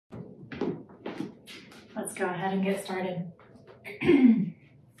Let's go ahead and get started.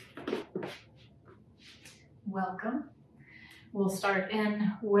 Welcome. We'll start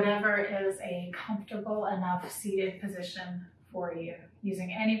in whatever is a comfortable enough seated position for you,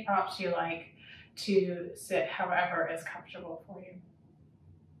 using any props you like to sit however is comfortable for you.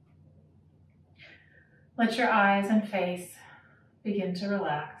 Let your eyes and face begin to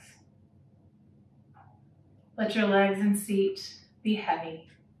relax. Let your legs and seat be heavy.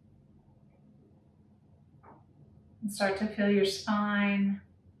 And start to feel your spine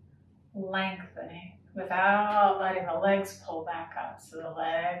lengthening without letting the legs pull back up. So the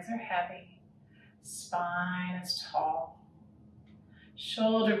legs are heavy, spine is tall,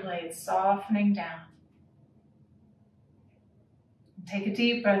 shoulder blades softening down. Take a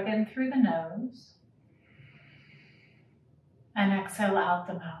deep breath in through the nose and exhale out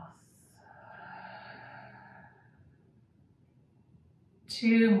the mouth.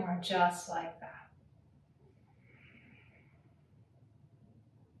 2 more just like that.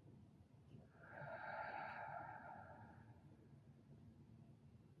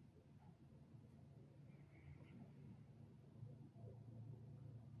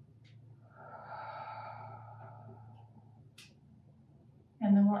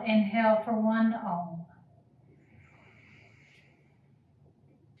 And then we'll inhale for 1 Om.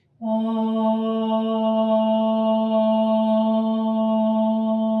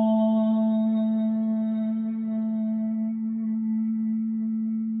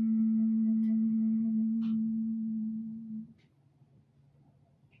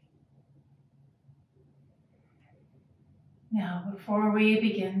 Now, before we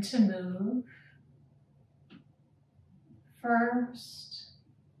begin to move, first,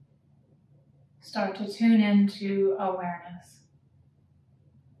 start to tune into awareness.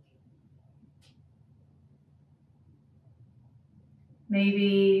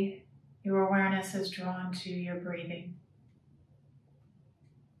 Maybe your awareness is drawn to your breathing.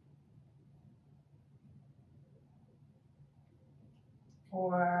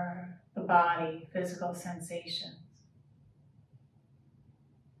 Or the body, physical sensations.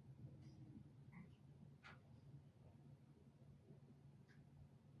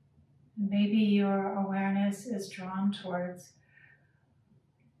 Maybe your awareness is drawn towards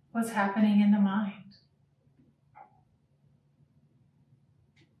what's happening in the mind.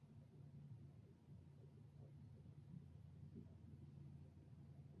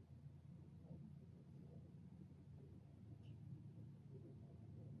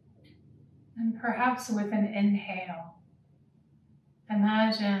 And perhaps with an inhale,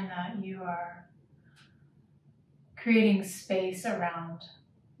 imagine that you are creating space around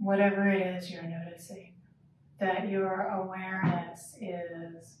whatever it is you're noticing, that your awareness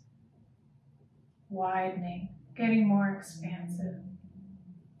is widening, getting more expansive.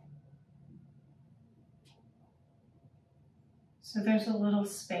 So there's a little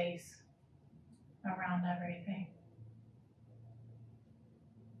space around everything.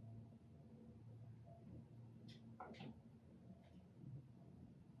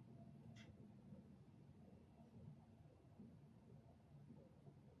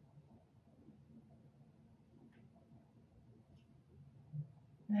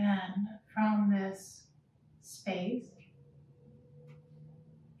 Then, from this space,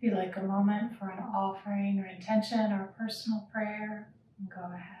 if you'd like a moment for an offering or intention or personal prayer, go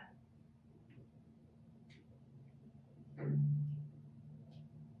ahead.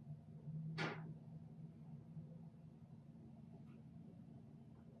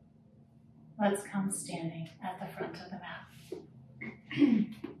 Let's come standing at the front of the mat.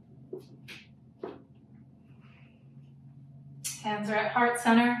 Hands are at heart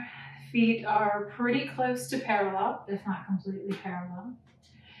center. Feet are pretty close to parallel, if not completely parallel.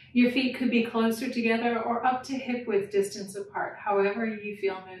 Your feet could be closer together or up to hip width distance apart, however you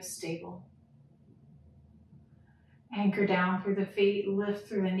feel most stable. Anchor down through the feet, lift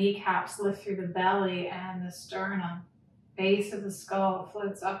through the kneecaps, lift through the belly and the sternum. Base of the skull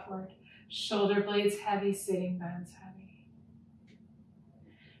floats upward. Shoulder blades heavy, sitting bones heavy.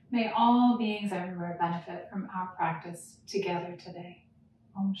 May all beings everywhere benefit from our practice together today.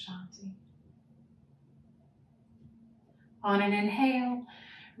 Om Shanti. On an inhale,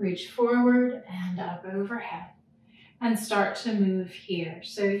 reach forward and up overhead and start to move here.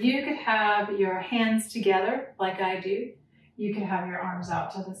 So you could have your hands together like I do. You could have your arms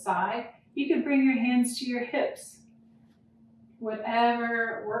out to the side. You could bring your hands to your hips.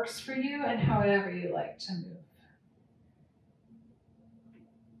 Whatever works for you and however you like to move.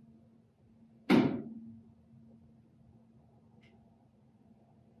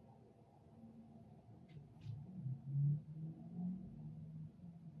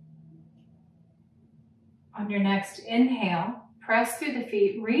 On your next inhale, press through the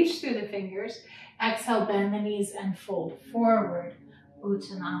feet, reach through the fingers. Exhale, bend the knees and fold forward.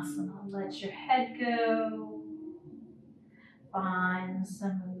 Uttanasana. Let your head go. Find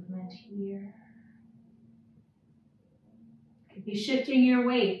some movement here. Could be shifting your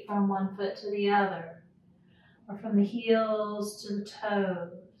weight from one foot to the other, or from the heels to the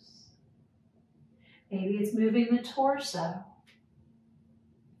toes. Maybe it's moving the torso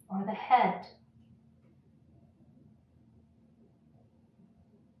or the head.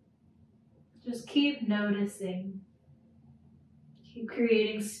 Just keep noticing. Keep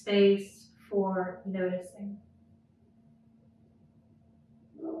creating space for noticing.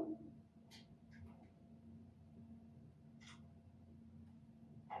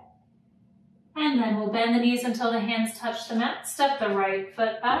 And then we'll bend the knees until the hands touch the mat. Step the right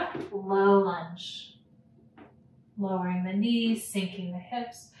foot back, low lunge. Lowering the knees, sinking the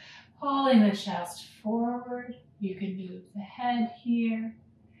hips, pulling the chest forward. You can move the head here.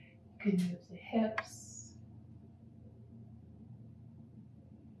 You can move the hips.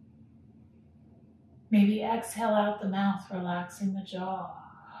 Maybe exhale out the mouth, relaxing the jaw.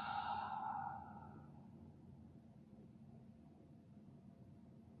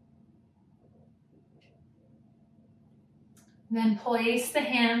 Then place the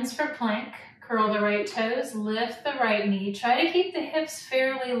hands for plank. Curl the right toes, lift the right knee. Try to keep the hips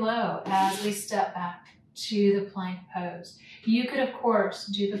fairly low as we step back to the plank pose. You could, of course,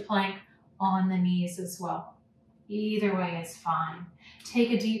 do the plank on the knees as well. Either way is fine.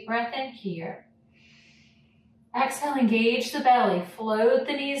 Take a deep breath in here. Exhale, engage the belly. Float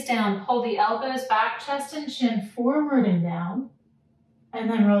the knees down. Pull the elbows back, chest and chin forward and down. And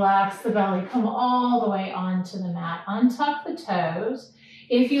then relax the belly. Come all the way onto the mat. Untuck the toes.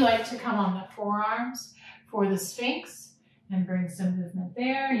 If you like to come on the forearms for the Sphinx and bring some movement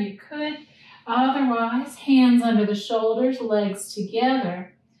there, you could. Otherwise, hands under the shoulders, legs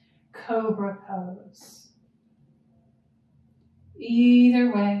together, cobra pose.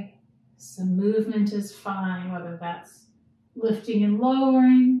 Either way, some movement is fine, whether that's lifting and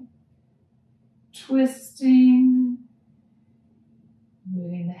lowering, twisting,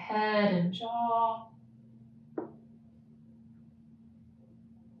 moving the head and jaw.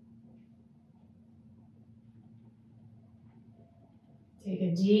 Take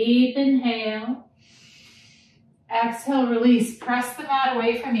a deep inhale. Exhale, release. Press the mat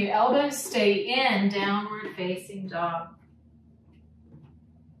away from you. Elbows stay in, downward facing dog.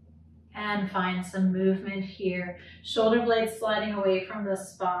 And find some movement here. Shoulder blades sliding away from the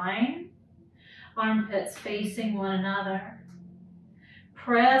spine. Armpits facing one another.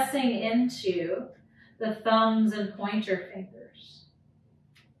 Pressing into the thumbs and pointer fingers.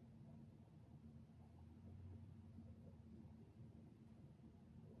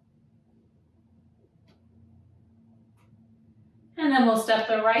 And then we'll step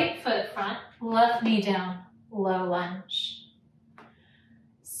the right foot front, left knee down, low lunge.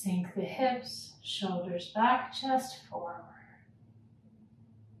 Sink the hips, shoulders back, chest forward.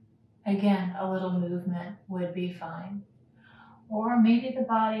 Again, a little movement would be fine. Or maybe the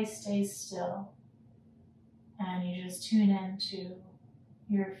body stays still and you just tune into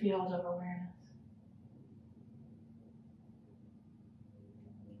your field of awareness.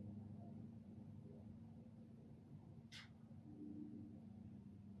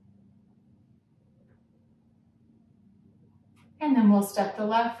 And then we'll step the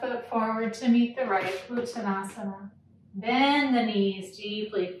left foot forward to meet the right, Uttanasana. Bend the knees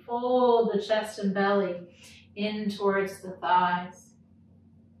deeply, fold the chest and belly in towards the thighs.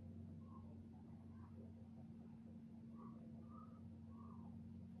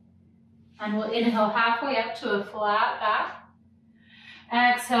 And we'll inhale halfway up to a flat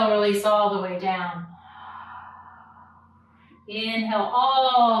back. Exhale, release all the way down. Inhale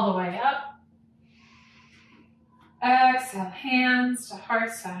all the way up. Exhale, hands to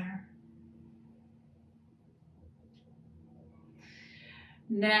heart center.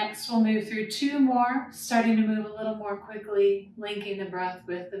 Next, we'll move through two more, starting to move a little more quickly, linking the breath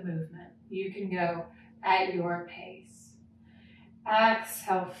with the movement. You can go at your pace.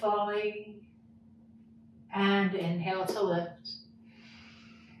 Exhale fully, and inhale to lift.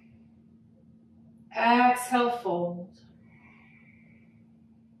 Exhale, fold.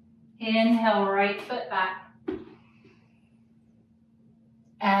 Inhale, right foot back.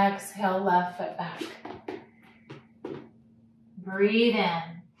 Exhale, left foot back. Breathe in.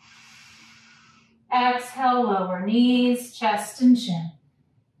 Exhale, lower knees, chest and chin.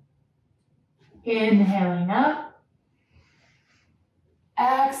 Inhaling up.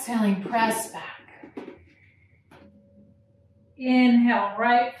 Exhaling, press back. Inhale,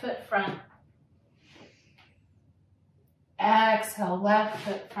 right foot front. Exhale, left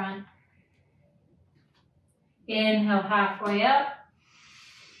foot front. Inhale, halfway up.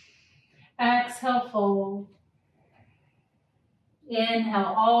 Exhale, fold.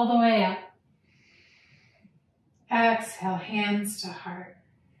 Inhale, all the way up. Exhale, hands to heart.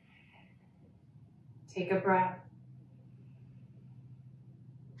 Take a breath.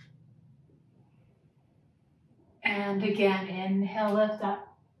 And again, inhale, lift up.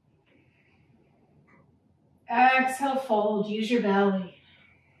 Exhale, fold, use your belly.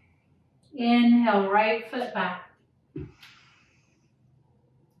 Inhale, right foot back.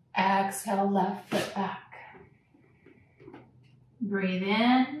 Exhale, left foot back. Breathe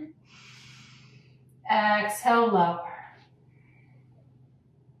in. Exhale, lower.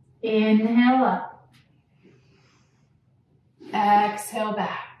 Inhale, up. Exhale,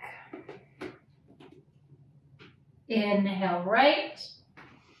 back. Inhale, right.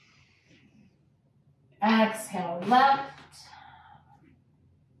 Exhale, left.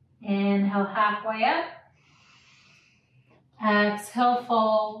 Inhale, halfway up. Exhale,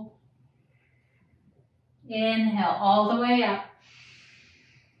 fold. Inhale, all the way up.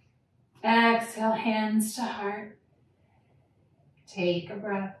 Exhale, hands to heart. Take a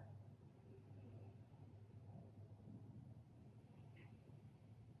breath.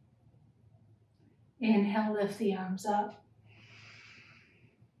 Inhale, lift the arms up.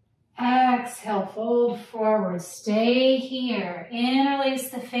 Exhale, fold forward. Stay here. Interlace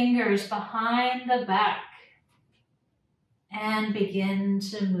the fingers behind the back. And begin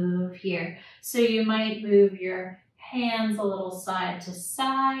to move here. So you might move your hands a little side to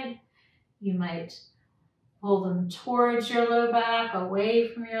side. You might pull them towards your low back, away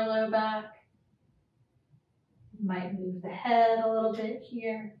from your low back. You might move the head a little bit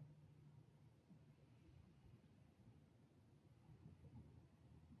here.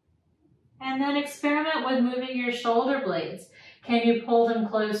 And then experiment with moving your shoulder blades. Can you pull them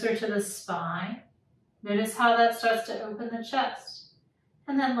closer to the spine? Notice how that starts to open the chest.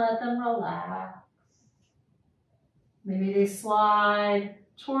 And then let them relax. Maybe they slide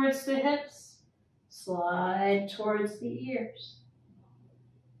towards the hips, slide towards the ears.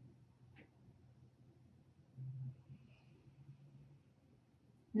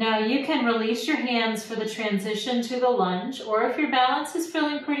 Now you can release your hands for the transition to the lunge, or if your balance is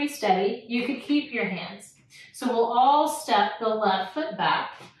feeling pretty steady, you could keep your hands. So we'll all step the left foot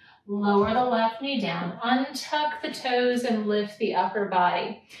back, lower the left knee down, untuck the toes and lift the upper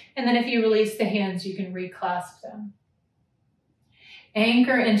body. And then if you release the hands, you can reclasp them.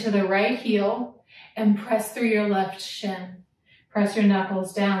 Anchor into the right heel and press through your left shin. Press your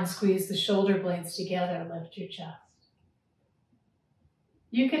knuckles down, squeeze the shoulder blades together, lift your chest.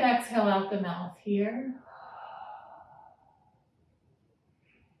 You could exhale out the mouth here.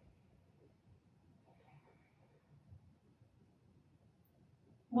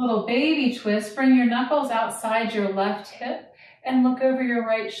 Little baby twist, bring your knuckles outside your left hip and look over your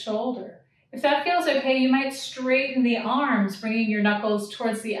right shoulder. If that feels okay, you might straighten the arms, bringing your knuckles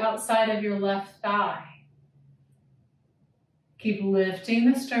towards the outside of your left thigh. Keep lifting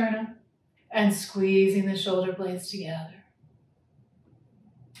the sternum and squeezing the shoulder blades together.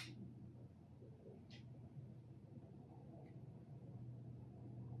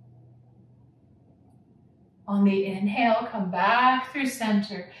 On the inhale, come back through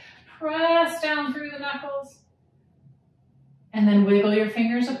center. Press down through the knuckles. And then wiggle your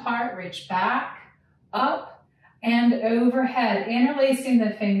fingers apart. Reach back, up, and overhead. Interlacing the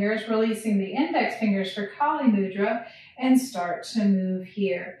fingers, releasing the index fingers for Kali Mudra, and start to move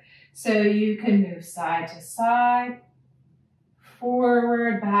here. So you can move side to side,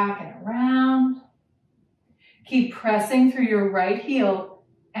 forward, back, and around. Keep pressing through your right heel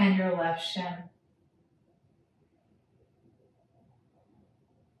and your left shin.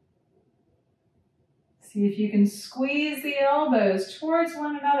 See if you can squeeze the elbows towards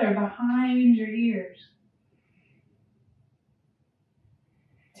one another behind your ears.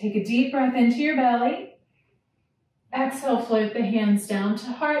 Take a deep breath into your belly. Exhale, float the hands down to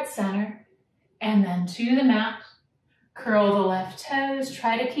heart center and then to the mat. Curl the left toes.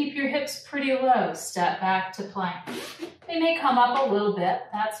 Try to keep your hips pretty low. Step back to plank. They may come up a little bit.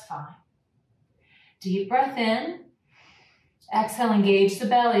 That's fine. Deep breath in. Exhale, engage the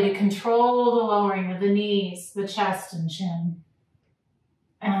belly to control the lowering of the knees, the chest and chin.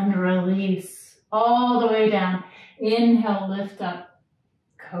 And release all the way down. Inhale, lift up,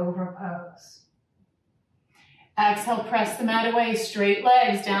 cobra pose. Exhale, press the mat away, straight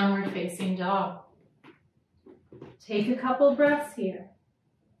legs, downward facing dog. Take a couple breaths here.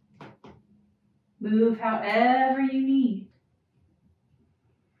 Move however you need.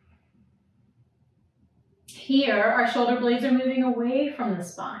 Here, our shoulder blades are moving away from the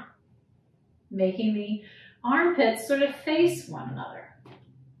spine, making the armpits sort of face one another.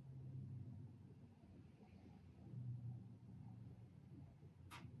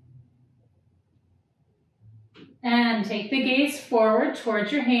 And take the gaze forward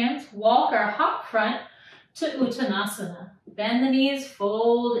towards your hands. Walk or hop front to Uttanasana. Bend the knees,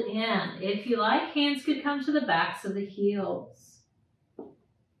 fold in. If you like, hands could come to the backs of the heels.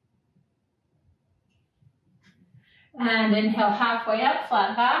 And inhale halfway up,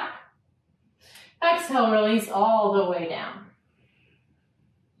 flat back. Exhale, release all the way down.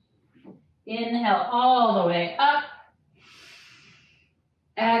 Inhale all the way up.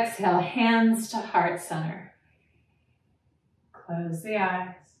 Exhale, hands to heart center. Close the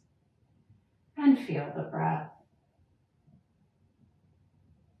eyes and feel the breath.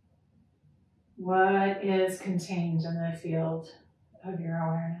 What is contained in the field of your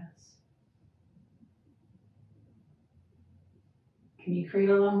awareness? Can you create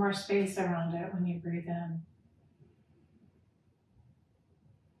a little more space around it when you breathe in?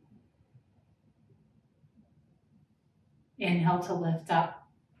 Inhale to lift up.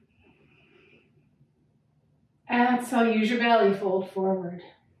 Exhale, use your belly, fold forward.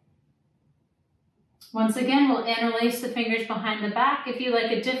 Once again, we'll interlace the fingers behind the back. If you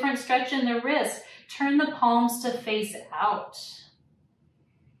like a different stretch in the wrists, turn the palms to face out.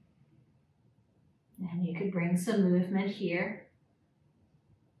 And you could bring some movement here.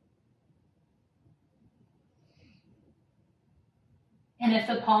 And if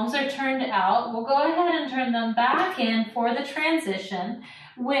the palms are turned out, we'll go ahead and turn them back in for the transition,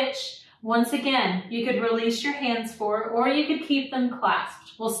 which once again, you could release your hands forward or you could keep them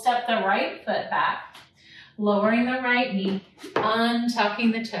clasped. We'll step the right foot back, lowering the right knee,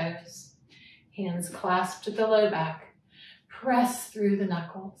 untucking the toes. Hands clasped at the low back. Press through the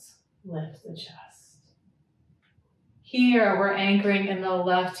knuckles. Lift the chest. Here, we're anchoring in the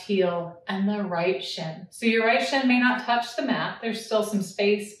left heel and the right shin. So your right shin may not touch the mat. There's still some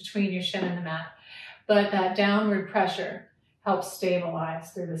space between your shin and the mat, but that downward pressure helps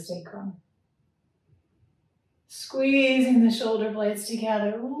stabilize through the sacrum. Squeezing the shoulder blades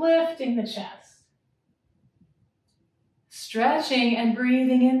together, lifting the chest. Stretching and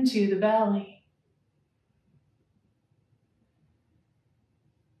breathing into the belly.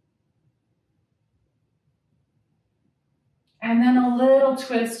 And then a little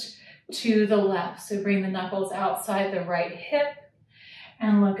twist to the left. So bring the knuckles outside the right hip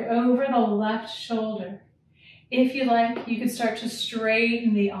and look over the left shoulder. If you like, you can start to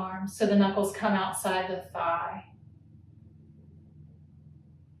straighten the arms so the knuckles come outside the thigh.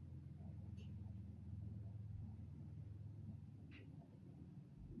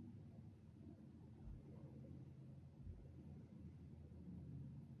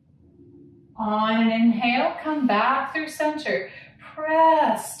 On an inhale, come back through center.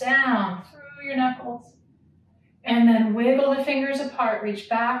 Press down through your knuckles. And then wiggle the fingers apart. Reach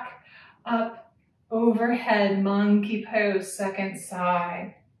back, up, overhead, monkey pose, second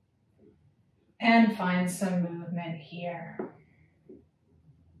side. And find some movement here.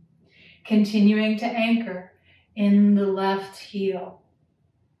 Continuing to anchor in the left heel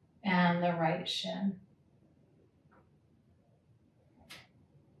and the right shin.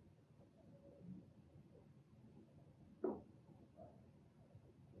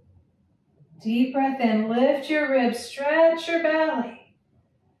 Deep breath in, lift your ribs, stretch your belly.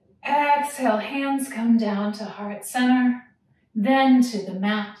 Exhale, hands come down to heart center, then to the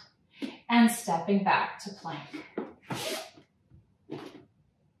mat, and stepping back to plank.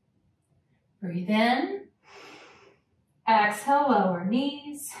 Breathe in. Exhale, lower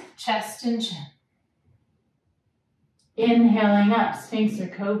knees, chest and chin. Inhaling up, Sphinx or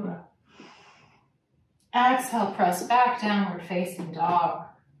Cobra. Exhale, press back, downward facing dog.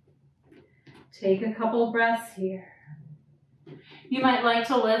 Take a couple breaths here. You might like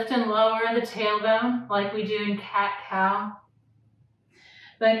to lift and lower the tailbone like we do in cat-cow.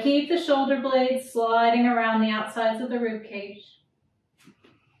 But keep the shoulder blades sliding around the outsides of the rib cage.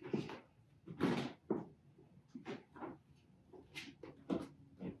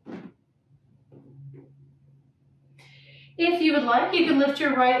 If you would like, you can lift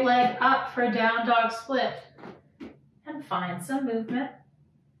your right leg up for a down dog split and find some movement.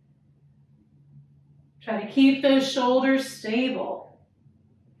 Try to keep those shoulders stable.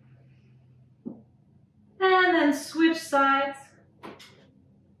 And then switch sides.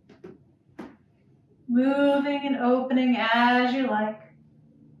 Moving and opening as you like.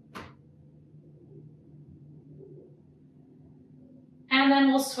 And then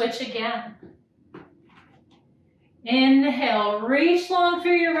we'll switch again. Inhale, reach long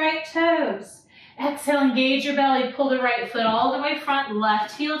through your right toes. Exhale, engage your belly, pull the right foot all the way front,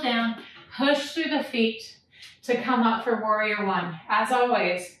 left heel down, push through the feet to come up for warrior one. As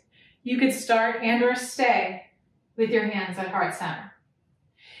always, you could start and or stay with your hands at heart center.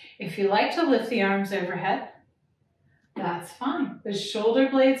 If you like to lift the arms overhead, that's fine. The shoulder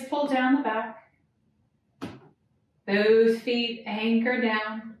blades pull down the back. Both feet anchor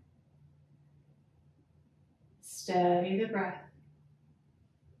down. Steady the breath.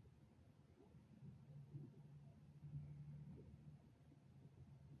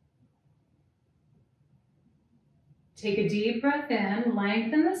 Take a deep breath in,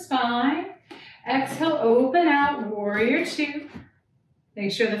 lengthen the spine. Exhale, open out, warrior two.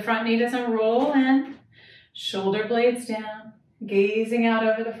 Make sure the front knee doesn't roll in. Shoulder blades down, gazing out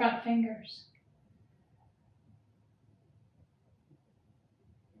over the front fingers.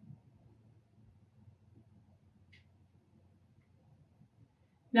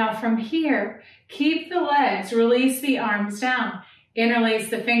 Now from here, keep the legs, release the arms down.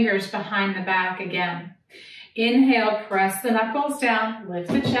 Interlace the fingers behind the back again. Inhale, press the knuckles down, lift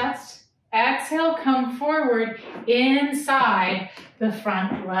the chest. Exhale, come forward inside the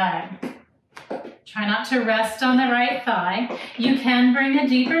front leg. Try not to rest on the right thigh. You can bring a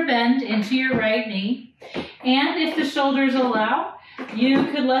deeper bend into your right knee. And if the shoulders allow, you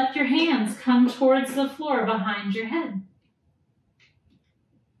could let your hands come towards the floor behind your head.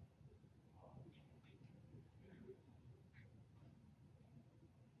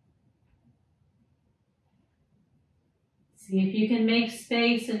 See if you can make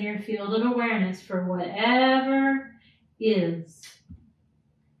space in your field of awareness for whatever is.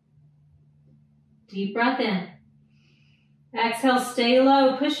 Deep breath in. Exhale, stay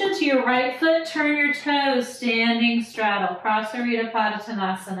low. Push into your right foot, turn your toes, standing straddle, Prasarita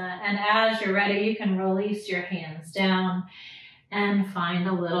Padottanasana. And as you're ready, you can release your hands down and find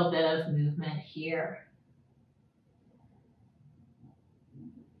a little bit of movement here.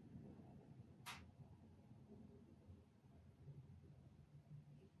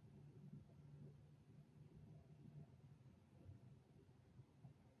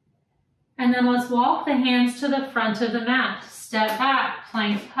 And then let's walk the hands to the front of the mat. Step back,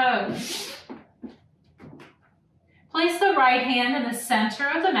 plank pose. Place the right hand in the center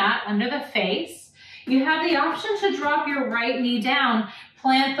of the mat under the face. You have the option to drop your right knee down,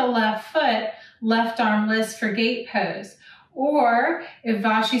 plant the left foot, left arm lifts for gate pose. Or if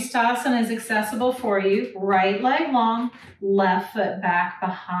Vashisthasana is accessible for you, right leg long, left foot back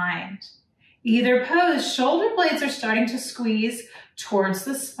behind. Either pose, shoulder blades are starting to squeeze towards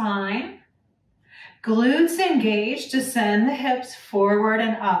the spine. Glutes engaged, descend the hips forward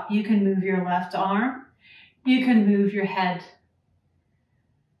and up. You can move your left arm. You can move your head.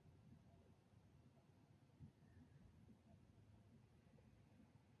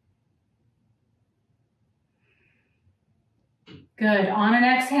 Good. On an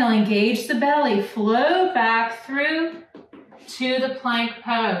exhale, engage the belly. Float back through to the plank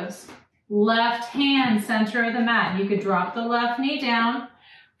pose. Left hand, center of the mat. You could drop the left knee down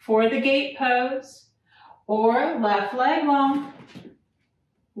for the gate pose. Or left leg long,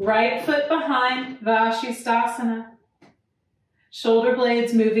 right foot behind, Vashisthasana. Shoulder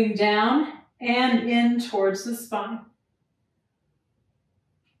blades moving down and in towards the spine.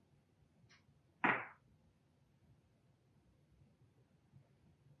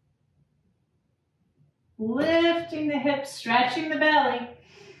 Lifting the hips, stretching the belly.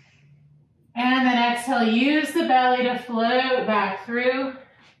 And then exhale, use the belly to float back through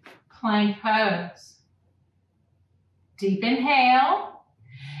plank pose. Deep inhale,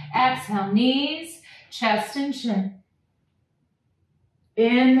 exhale, knees, chest and chin.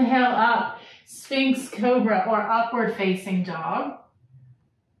 Inhale up, Sphinx Cobra or upward facing dog.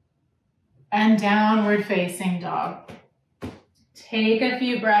 And downward facing dog. Take a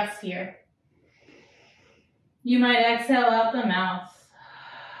few breaths here. You might exhale out the mouth.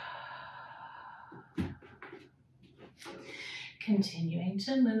 Continuing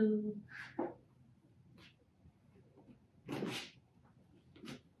to move.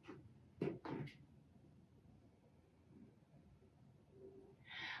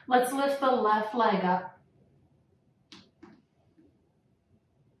 Let's lift the left leg up.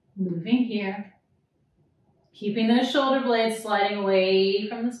 Moving here. Keeping those shoulder blades sliding away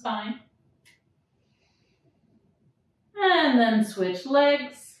from the spine. And then switch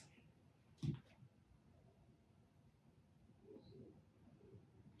legs.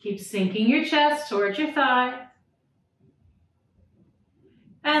 Keep sinking your chest towards your thigh.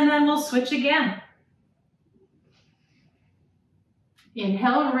 And then we'll switch again.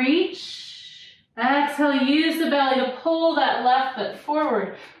 Inhale, reach. Exhale, use the belly to pull that left foot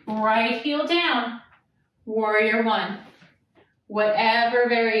forward. Right heel down. Warrior one. Whatever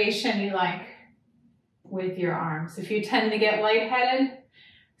variation you like with your arms. If you tend to get lightheaded,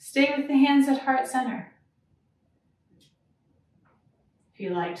 stay with the hands at heart center. If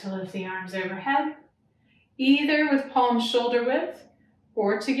you like to lift the arms overhead, either with palms shoulder width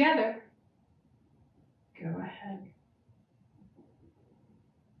or together, go ahead.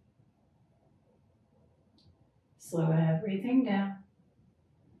 Slow everything down.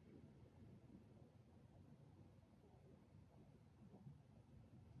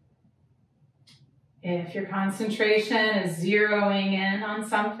 If your concentration is zeroing in on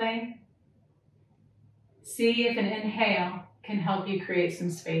something, see if an inhale can help you create some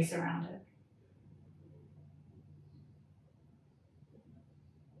space around it.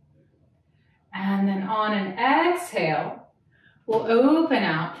 And then on an exhale, we'll open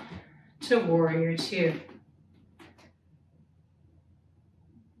out to warrior two.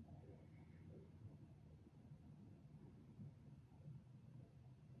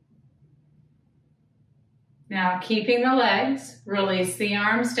 Now, keeping the legs, release the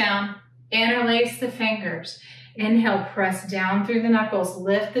arms down, interlace the fingers. Inhale, press down through the knuckles,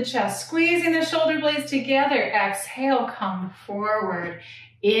 lift the chest, squeezing the shoulder blades together. Exhale, come forward,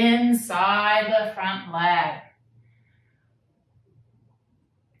 inside the front leg.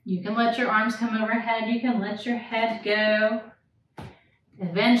 You can let your arms come overhead, you can let your head go.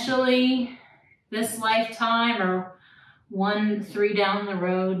 Eventually, this lifetime or 1-3 down the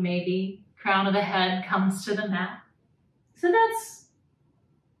road maybe, crown of the head comes to the mat. So that's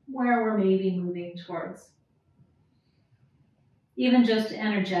where we're maybe moving towards, even just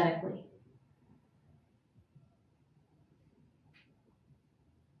energetically.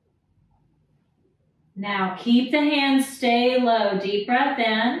 Now keep the hands, stay low, deep breath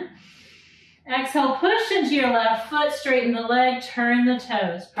in. Exhale, push into your left foot, straighten the leg, turn the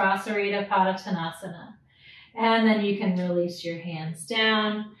toes, Prasarita Padottanasana. And then you can release your hands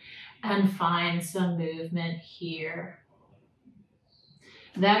down and find some movement here.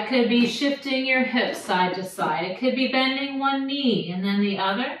 That could be shifting your hips side to side. It could be bending one knee and then the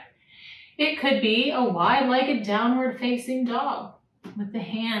other. It could be a wide-legged downward facing dog with the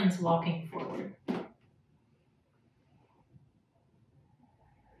hands walking forward.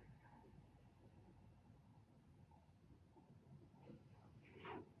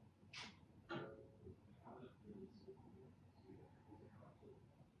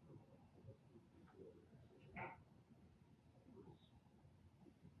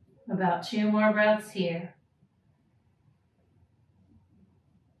 About 2 more breaths here.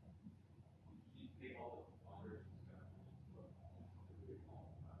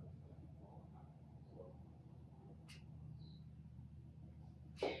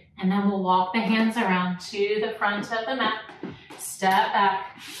 And then we'll walk the hands around to the front of the mat. Step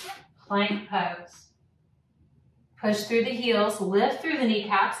back, plank pose. Push through the heels, lift through the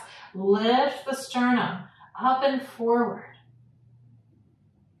kneecaps, lift the sternum up and forward.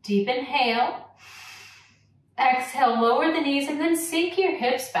 Deep inhale. Exhale, lower the knees and then sink your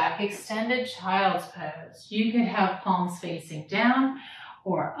hips back, extended child's pose. You could have palms facing down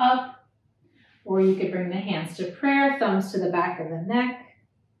or up, or you could bring the hands to prayer, thumbs to the back of the neck.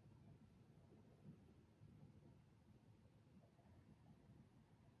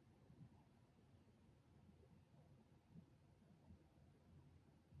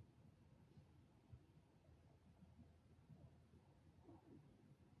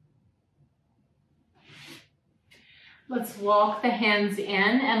 Let's walk the hands in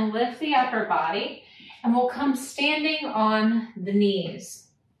and lift the upper body, and we'll come standing on the knees.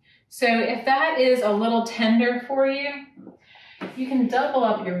 So if that is a little tender for you, you can double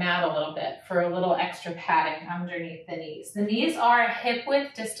up your mat a little bit for a little extra padding underneath the knees. The knees are a hip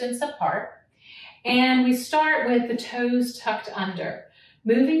width distance apart, and we start with the toes tucked under,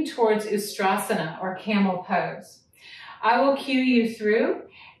 moving towards Ustrasana or camel pose. I will cue you through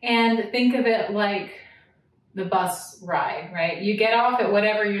and think of it like the bus ride, right? You get off at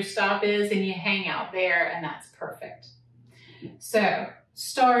whatever your stop is and you hang out there, and that's perfect. So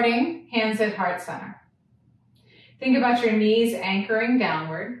starting, hands at heart center. Think about your knees anchoring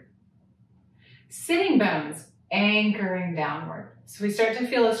downward. Sitting bones anchoring downward. So we start to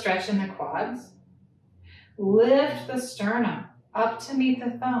feel a stretch in the quads. Lift the sternum up to meet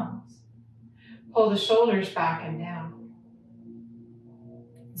the thumbs. Pull the shoulders back and down.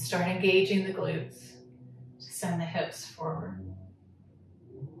 Start engaging the glutes. Send the hips forward.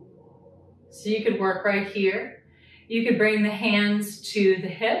 So you could work right here. You could bring the hands to the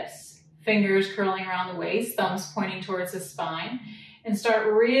hips, fingers curling around the waist, thumbs pointing towards the spine. and start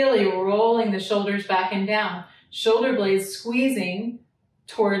really rolling the shoulders back and down. Shoulder blades squeezing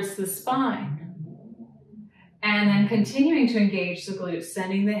towards the spine. And then continuing to engage the glutes,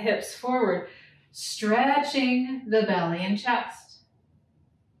 sending the hips forward, stretching the belly and chest.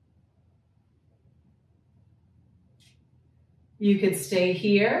 You could stay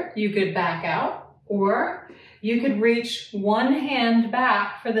here, you could back out, or you could reach one hand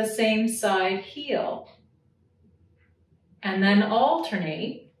back for the same side heel. And then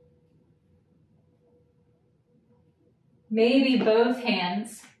alternate. Maybe both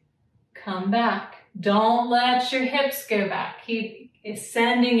hands come back. Don't let your hips go back. Keep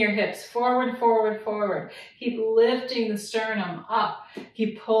sending your hips forward, forward, forward. Keep lifting the sternum up.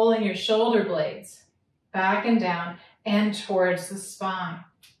 Keep pulling your shoulder blades back and down and towards the spine.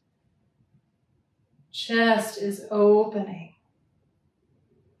 Chest is opening.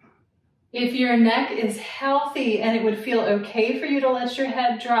 If your neck is healthy and it would feel okay for you to let your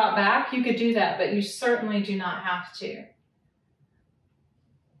head drop back, you could do that, but you certainly do not have to.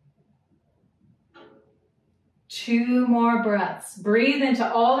 2 more breaths. Breathe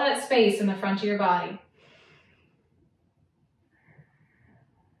into all that space in the front of your body.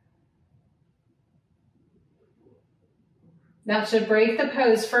 Now to break the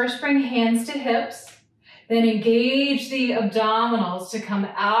pose, first bring hands to hips. Then engage the abdominals to come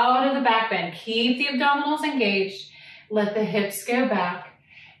out of the back bend. Keep the abdominals engaged. Let the hips go back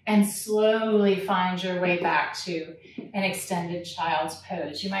and slowly find your way back to an extended child's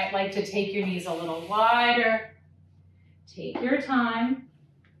pose. You might like to take your knees a little wider. Take your time.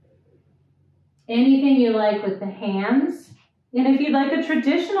 Anything you like with the hands. And if you'd like a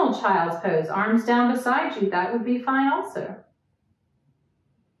traditional child's pose, arms down beside you, that would be fine also.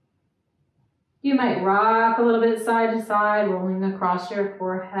 You might rock a little bit side to side, rolling across your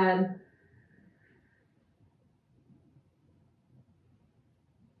forehead.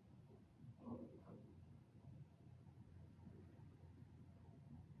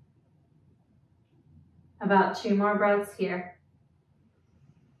 About 2 more breaths here.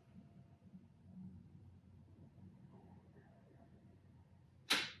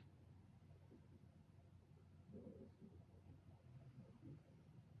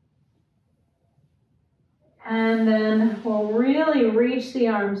 And then we'll really reach the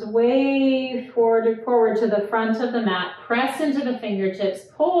arms way forward to the front of the mat. Press into the fingertips,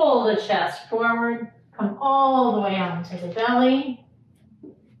 pull the chest forward, come all the way onto the belly.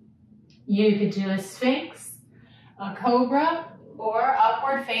 You could do a Sphinx, a Cobra, or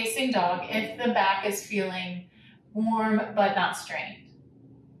upward facing dog if the back is feeling warm but not strained.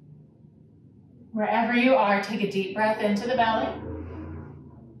 Wherever you are, take a deep breath into the belly.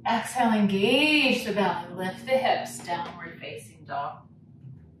 Exhale, engage the belly, lift the hips, downward facing dog.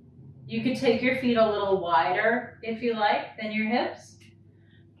 You could take your feet a little wider if you like than your hips.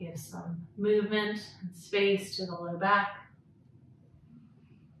 Give some movement and space to the low back.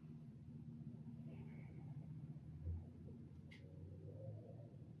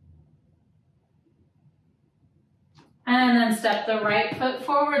 And then step the right foot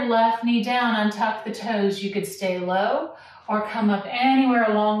forward, left knee down, untuck the toes. You could stay low or come up anywhere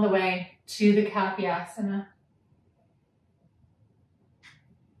along the way to the Kapyasana.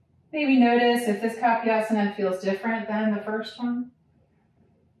 Maybe notice if this Kapyasana feels different than the first one.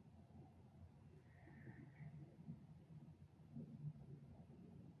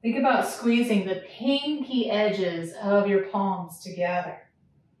 Think about squeezing the pinky edges of your palms together.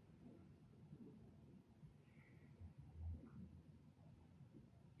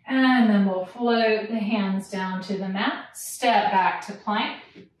 And then we'll float the hands down to the mat, step back to plank.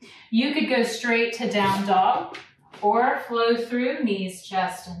 You could go straight to down dog or flow through knees,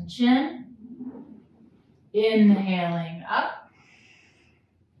 chest, and chin. Inhaling up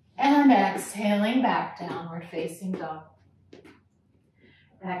and exhaling back, downward facing dog.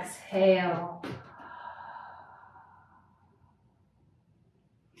 Exhale.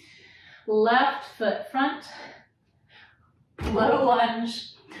 Left foot front, low lunge,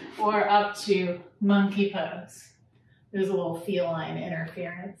 or up to monkey pose. There's a little feline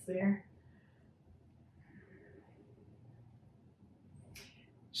interference there.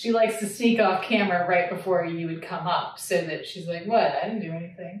 She likes to sneak off camera right before you would come up so that she's like, what? I didn't do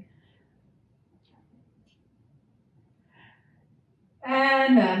anything.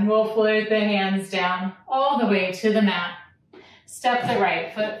 And then we'll float the hands down all the way to the mat. Step the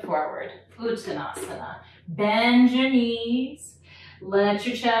right foot forward, Uttanasana. Bend your knees. Let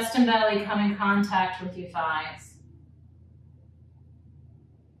your chest and belly come in contact with your thighs.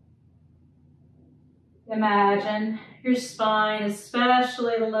 Imagine your spine,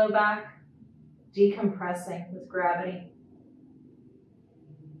 especially the low back, decompressing with gravity.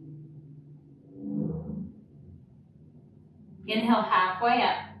 Inhale halfway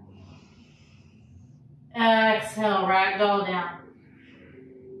up. Exhale, ragdoll down.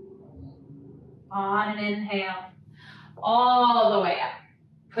 On an inhale, all the way up.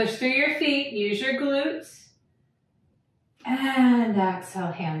 Push through your feet, use your glutes. And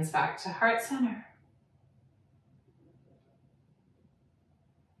exhale, hands back to heart center.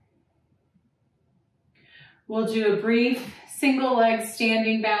 We'll do a brief single leg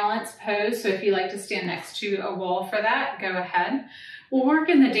standing balance pose. So if you like to stand next to a wall for that, go ahead. We'll work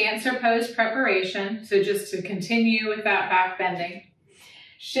in the dancer pose preparation. So just to continue with that back bending.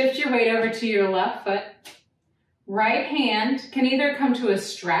 Shift your weight over to your left foot. Right hand can either come to a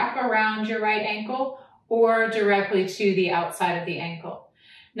strap around your right ankle or directly to the outside of the ankle.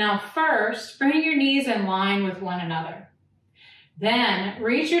 Now first, bring your knees in line with one another. Then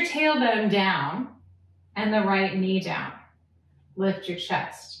reach your tailbone down and the right knee down. Lift your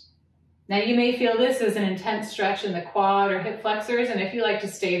chest. Now you may feel this is an intense stretch in the quad or hip flexors, and if you like to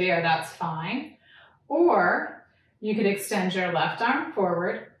stay there, that's fine. Or you could extend your left arm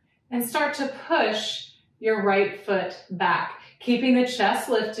forward and start to push your right foot back, keeping the chest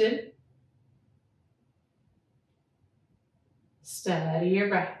lifted. Steady your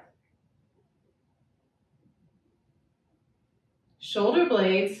breath. Shoulder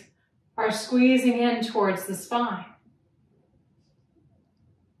blades are squeezing in towards the spine.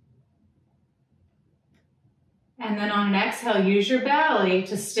 And then on an exhale, use your belly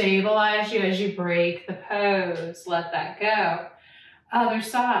to stabilize you as you break the pose. Let that go. Other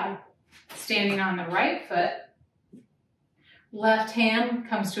side. Standing on the right foot. Left hand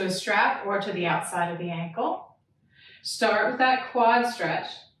comes to a strap or to the outside of the ankle. Start with that quad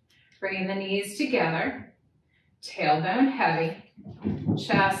stretch. Bringing the knees together. Tailbone heavy.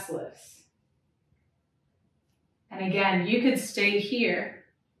 Chest lifts. And again, you could stay here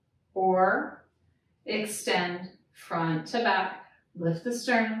or extend front to back. Lift the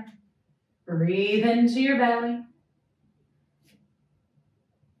sternum. Breathe into your belly.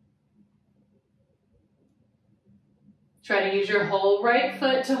 Try to use your whole right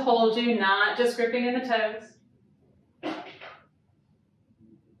foot to hold you, not just gripping in the toes.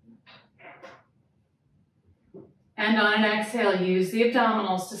 And on an exhale, use the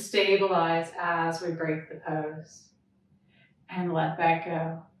abdominals to stabilize as we break the pose. And let that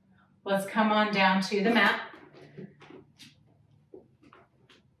go. Let's come on down to the mat.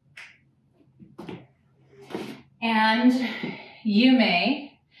 And you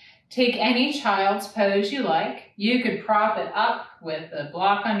may take any child's pose you like. You could prop it up with a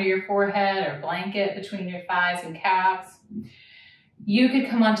block under your forehead or blanket between your thighs and calves. You could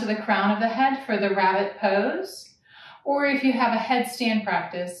come onto the crown of the head for the rabbit pose. Or if you have a headstand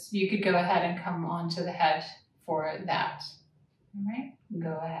practice, you could go ahead and come onto the head for that. All right,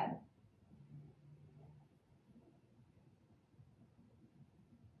 go ahead.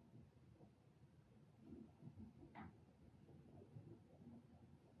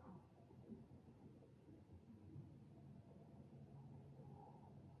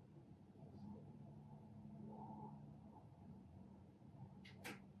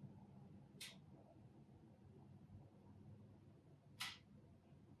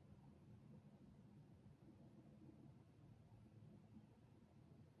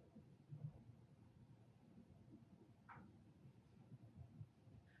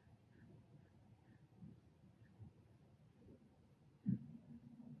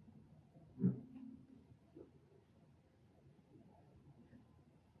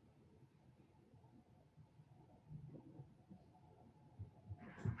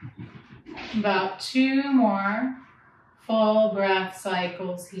 About 2 more full breath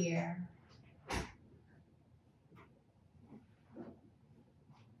cycles here.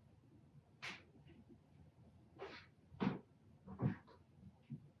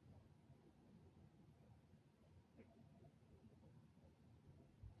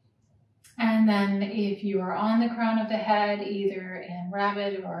 And then if you are on the crown of the head, either in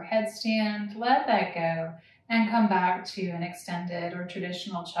rabbit or headstand, let that go and come back to an extended or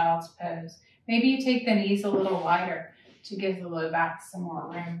traditional child's pose. Maybe you take the knees a little wider to give the low back some more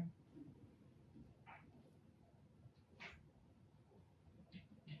room.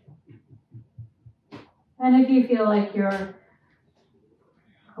 And if you feel like your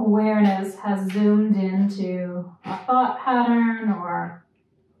awareness has zoomed into a thought pattern or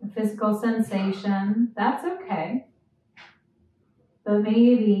a physical sensation, that's okay. But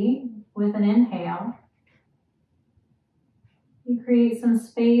maybe with an inhale, you create some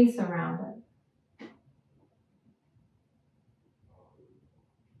space around it.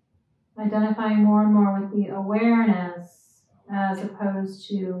 Identifying more and more with the awareness as opposed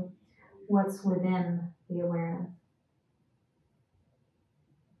to what's within the awareness.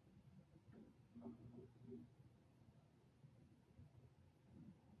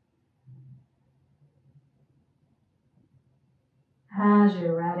 as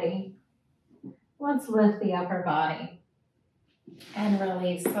you're ready, let's lift the upper body and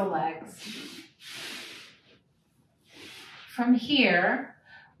release the legs. From here,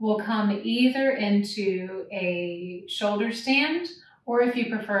 we'll come either into a shoulder stand, or if you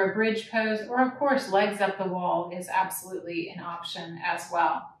prefer a bridge pose, or of course legs up the wall is absolutely an option as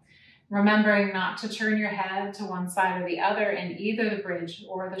well. Remembering not to turn your head to one side or the other in either the bridge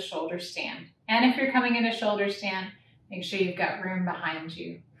or the shoulder stand. And if you're coming into shoulder stand, make sure you've got room behind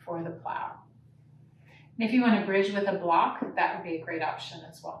you for the plow. And if you want to bridge with a block, that would be a great option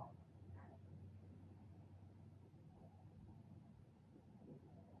as well.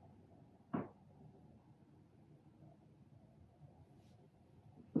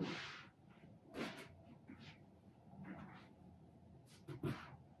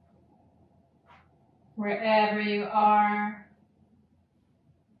 Wherever you are,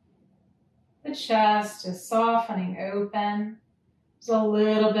 the chest is softening open. There's a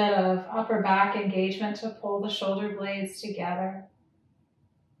little bit of upper back engagement to pull the shoulder blades together.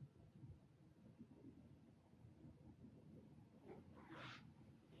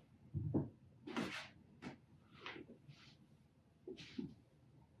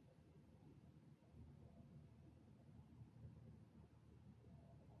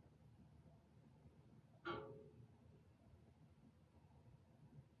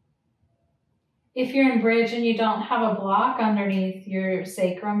 If you're in bridge and you don't have a block underneath your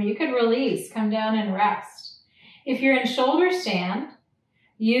sacrum, you could release, come down and rest. If you're in shoulder stand,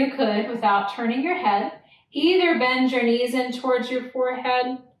 you could, without turning your head, either bend your knees in towards your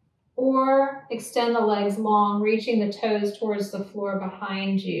forehead or extend the legs long, reaching the toes towards the floor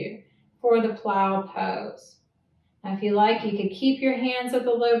behind you for the plow pose. Now, if you like, you could keep your hands at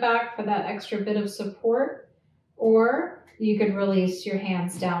the low back for that extra bit of support, or you could release your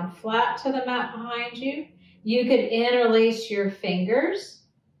hands down flat to the mat behind you. You could interlace your fingers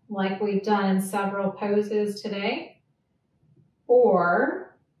like we've done in several poses today.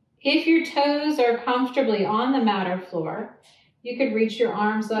 Or if your toes are comfortably on the mat or floor, you could reach your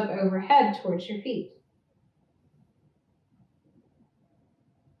arms up overhead towards your feet.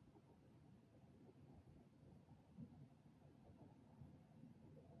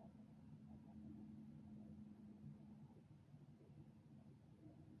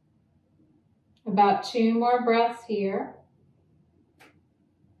 About 2 more breaths here.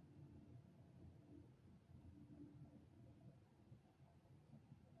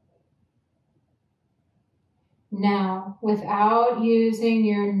 Now, without using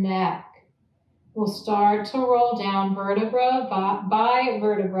your neck, we'll start to roll down vertebra by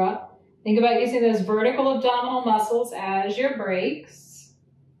vertebra. Think about using those vertical abdominal muscles as your brakes.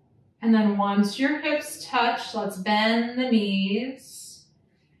 And then once your hips touch, let's bend the knees.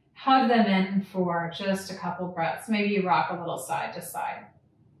 Hug them in for just a couple breaths. Maybe you rock a little side to side.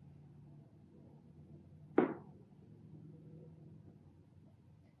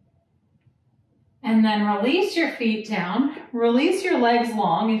 And then release your feet down. Release your legs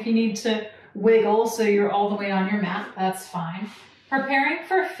long. If you need to wiggle so you're all the way on your mat, that's fine. Preparing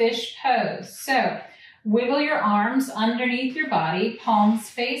for fish pose. So wiggle your arms underneath your body, palms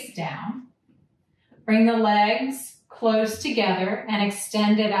face down. Bring the legs close together and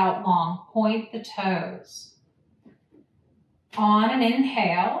extend it out long. Point the toes. On an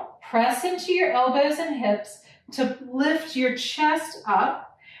inhale, press into your elbows and hips to lift your chest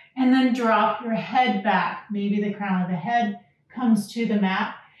up and then drop your head back. Maybe the crown of the head comes to the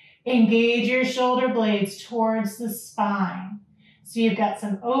mat. Engage your shoulder blades towards the spine. So you've got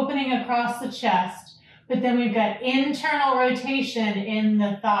some opening across the chest, but then we've got internal rotation in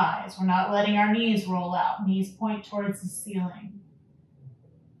the thighs. We're not letting our knees roll out. Knees point towards the ceiling.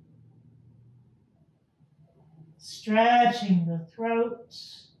 Stretching the throat.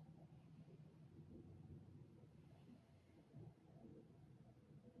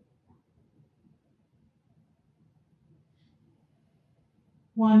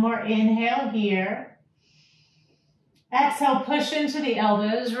 One more inhale here. Exhale, push into the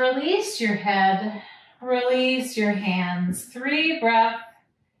elbows. Release your head. Release your hands. 3 breath,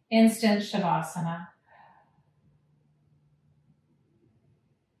 instant Shavasana.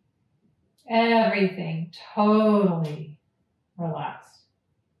 Everything totally relaxed.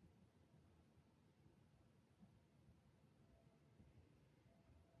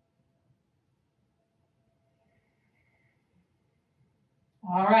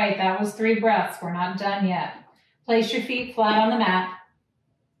 All right, that was 3 breaths. We're not done yet. Place your feet flat on the mat.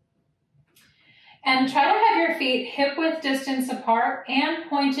 And try to have your feet hip-width distance apart and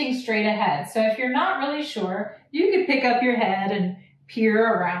pointing straight ahead. So if you're not really sure, you could pick up your head and peer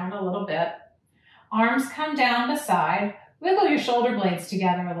around a little bit. Arms come down beside. Wiggle your shoulder blades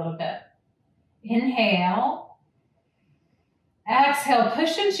together a little bit. Inhale. Exhale,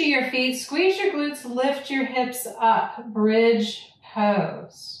 push into your feet, squeeze your glutes, lift your hips up, bridge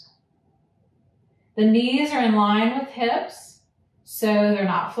pose. The knees are in line with hips, so they're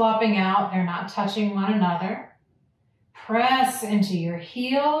not flopping out, they're not touching one another. Press into your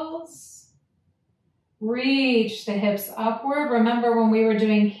heels. Reach the hips upward. Remember when we were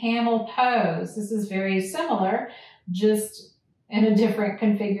doing camel pose, this is very similar, just in a different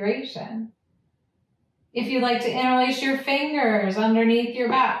configuration. If you'd like to interlace your fingers underneath your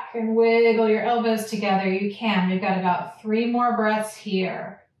back and wiggle your elbows together, you can. We've got about 3 more breaths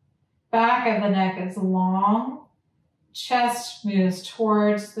here. Back of the neck is long. Chest moves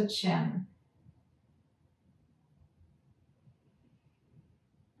towards the chin.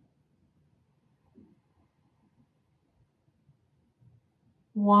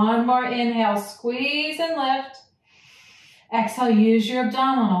 One more inhale, squeeze and lift. Exhale, use your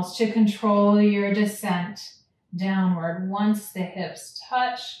abdominals to control your descent downward. Once the hips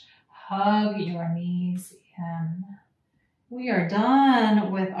touch, hug your knees in. We are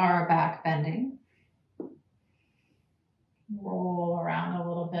done with our back bending. Roll around a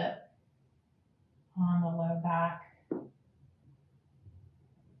little bit on the low back.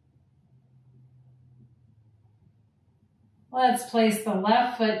 Let's place the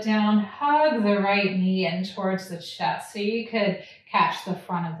left foot down, hug the right knee in towards the chest. So you could catch the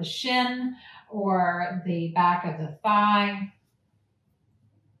front of the shin or the back of the thigh.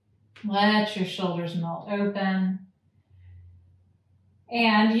 Let your shoulders melt open.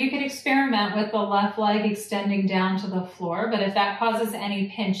 And you could experiment with the left leg extending down to the floor, but if that causes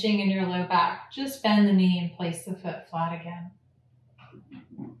any pinching in your low back, just bend the knee and place the foot flat again.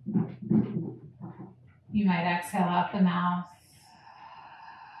 You might exhale out the mouth.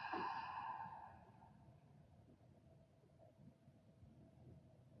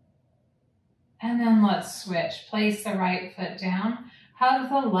 And then let's switch. Place the right foot down. Hug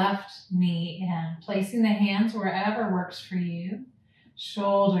the left knee in, placing the hands wherever works for you.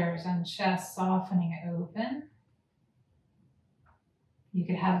 Shoulders and chest softening open. You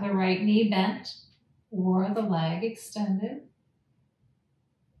could have the right knee bent or the leg extended.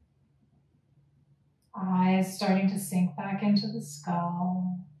 Eyes starting to sink back into the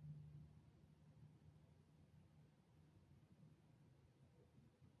skull.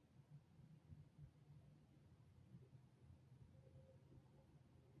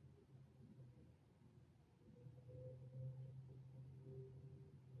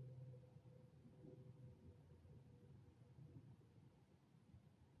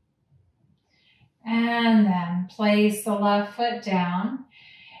 And then place the left foot down.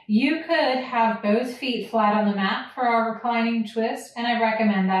 You could have both feet flat on the mat for our reclining twist, and I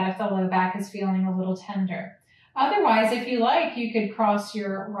recommend that if the low back is feeling a little tender. Otherwise, if you like, you could cross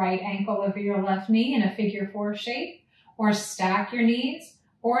your right ankle over your left knee in a figure 4 shape, or stack your knees,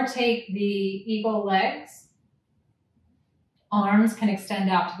 or take the eagle legs. Arms can extend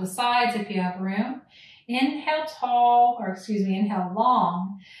out to the sides if you have room. Inhale inhale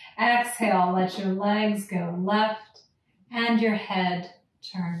long. Exhale, let your legs go left and your head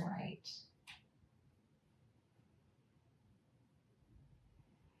turn right.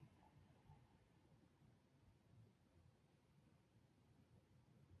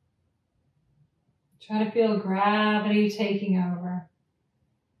 Try to feel gravity taking over.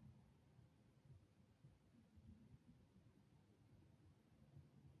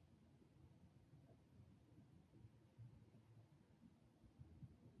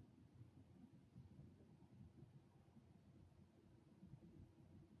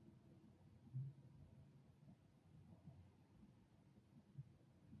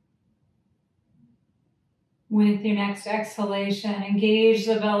 With your next exhalation, engage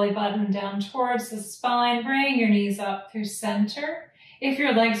the belly button down towards the spine. Bring your knees up through center. If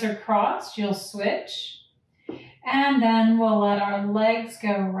your legs are crossed, you'll switch. And then we'll let our legs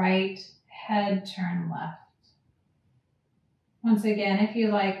go right, head turn left. Once again, if you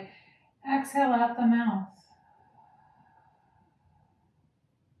like, exhale out the mouth.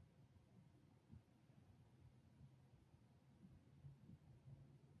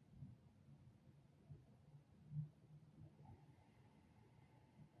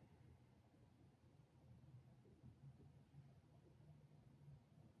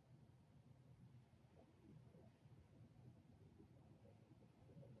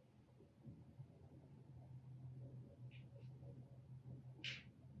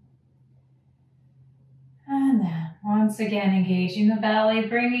 And then, once again, engaging the belly,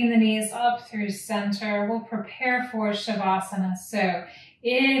 bringing the knees up through center. We'll prepare for Shavasana. So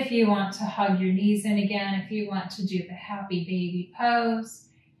If you want to hug your knees in again, if you want to do the happy baby pose,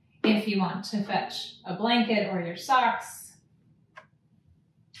 if you want to fetch a blanket or your socks,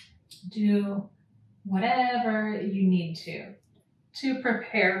 do whatever you need to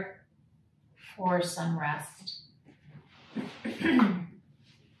prepare for some rest.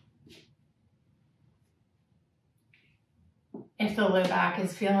 If the low back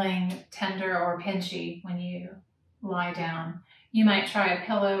is feeling tender or pinchy when you lie down, you might try a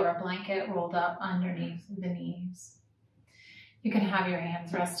pillow or a blanket rolled up underneath the knees. You can have your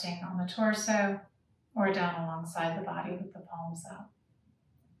hands resting on the torso or down alongside the body with the palms out.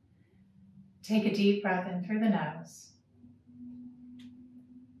 Take a deep breath in through the nose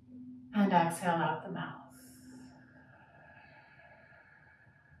and exhale out the mouth.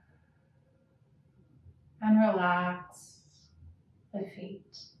 And relax the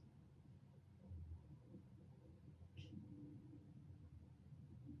feet.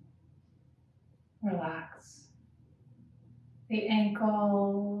 Relax the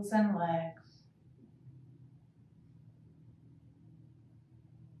ankles and legs.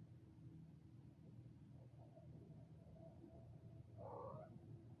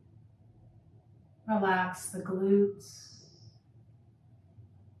 Relax the glutes,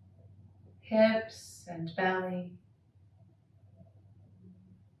 hips and belly.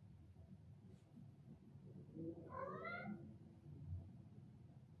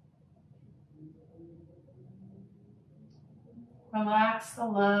 Relax the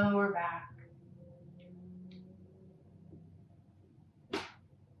lower back.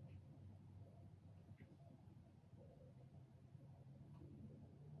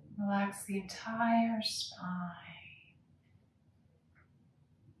 Relax the entire spine,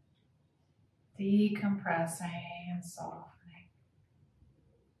 decompressing and softening.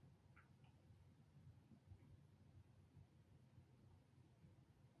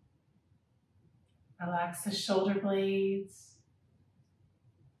 Relax the shoulder blades,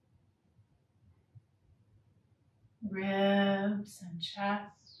 ribs and chest.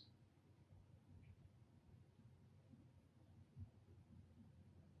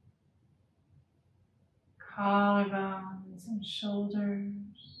 Collarbones and shoulders.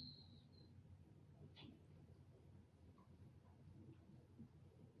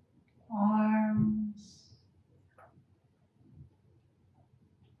 Arms,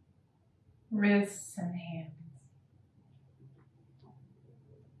 wrists and hands.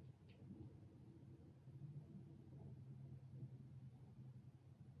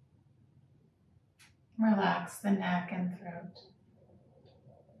 Relax the neck and throat.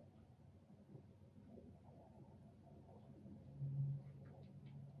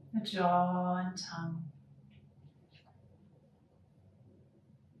 The jaw and tongue.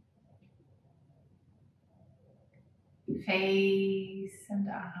 Face and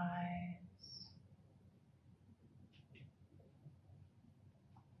eyes.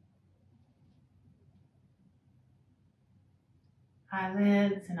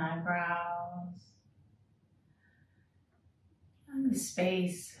 Eyelids and eyebrows. And the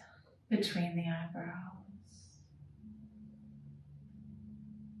space between the eyebrows.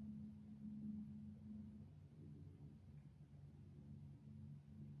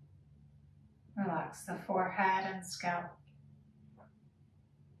 Relax the forehead and scalp.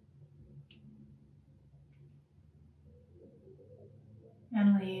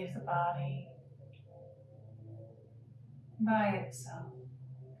 And leave the body by itself.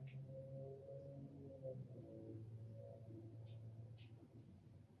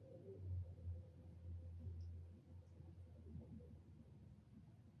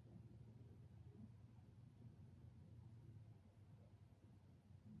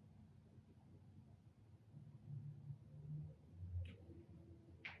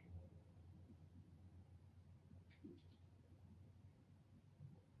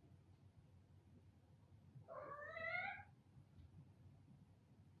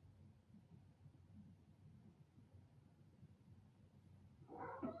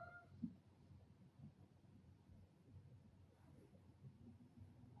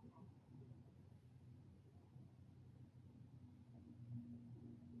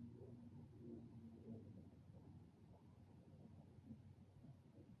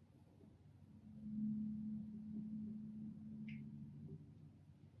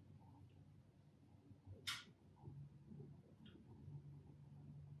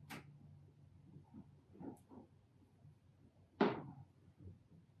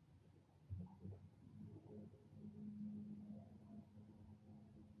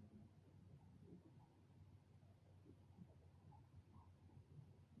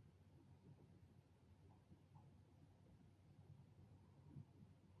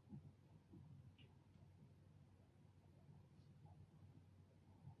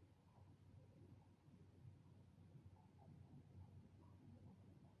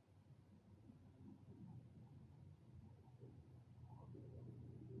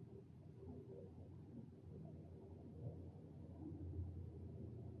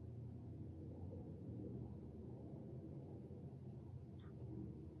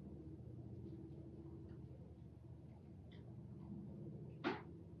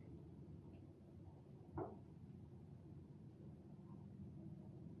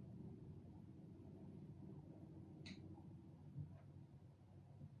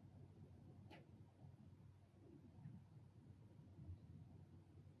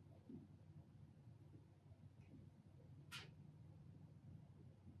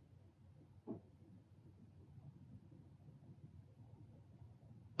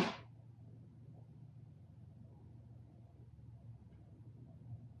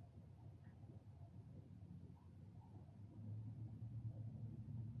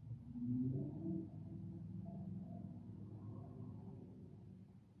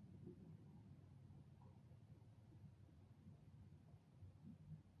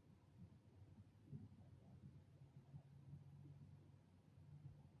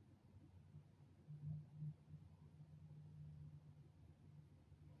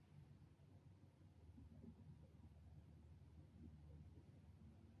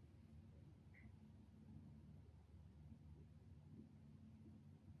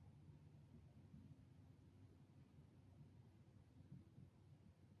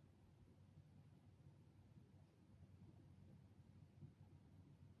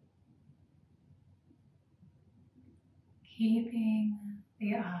 keeping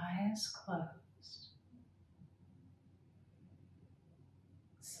the eyes closed.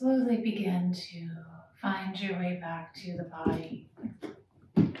 Slowly begin to find your way back to the body,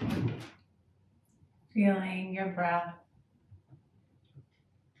 feeling your breath,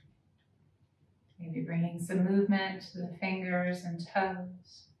 maybe bringing some movement to the fingers and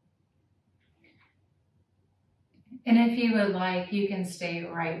toes. And if you would like, you can stay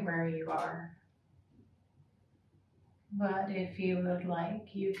right where you are. But if you would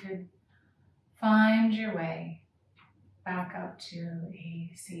like, you could find your way back up to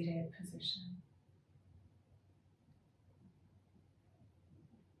a seated position.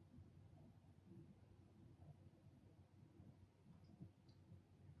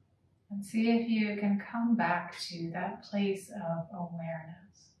 And see if you can come back to that place of awareness.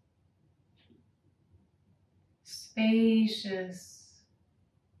 Spacious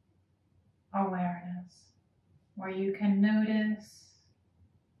awareness, where you can notice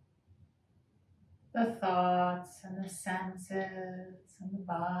the thoughts and the senses and the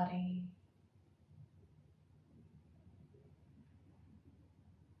body,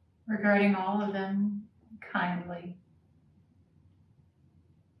 regarding all of them kindly.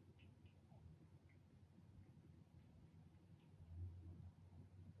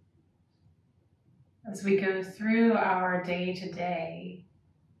 As we go through our day-to-day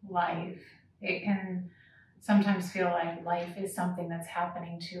life, it can sometimes feel like life is something that's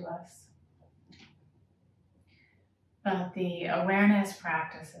happening to us. But the awareness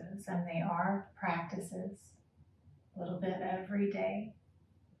practices, and they are practices, a little bit every day,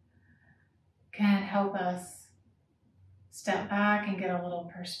 can help us step back and get a little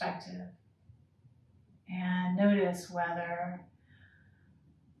perspective and notice whether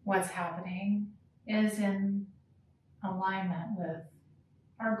what's happening is in alignment with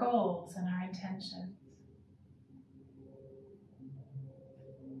our goals and our intentions.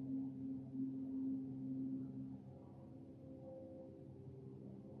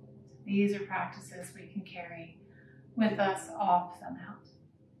 These are practices we can carry with us often out.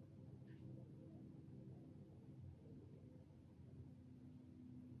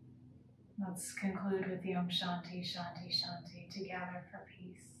 Let's conclude with the Om Shanti, Shanti, Shanti, together for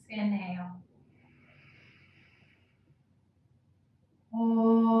peace. Inhale. Om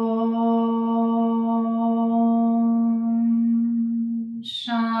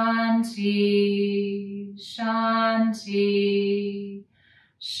Shanti, Shanti,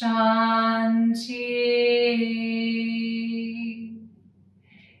 Shanti.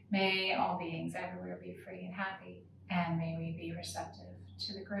 May all beings everywhere be free and happy, and may we be receptive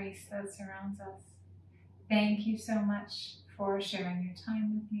to the grace that surrounds us. Thank you so much for sharing your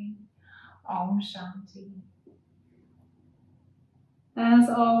time with me. Om Shanti. As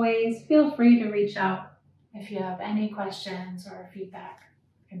always, feel free to reach out if you have any questions or feedback,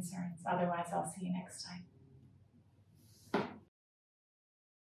 concerns. Otherwise, I'll see you next time.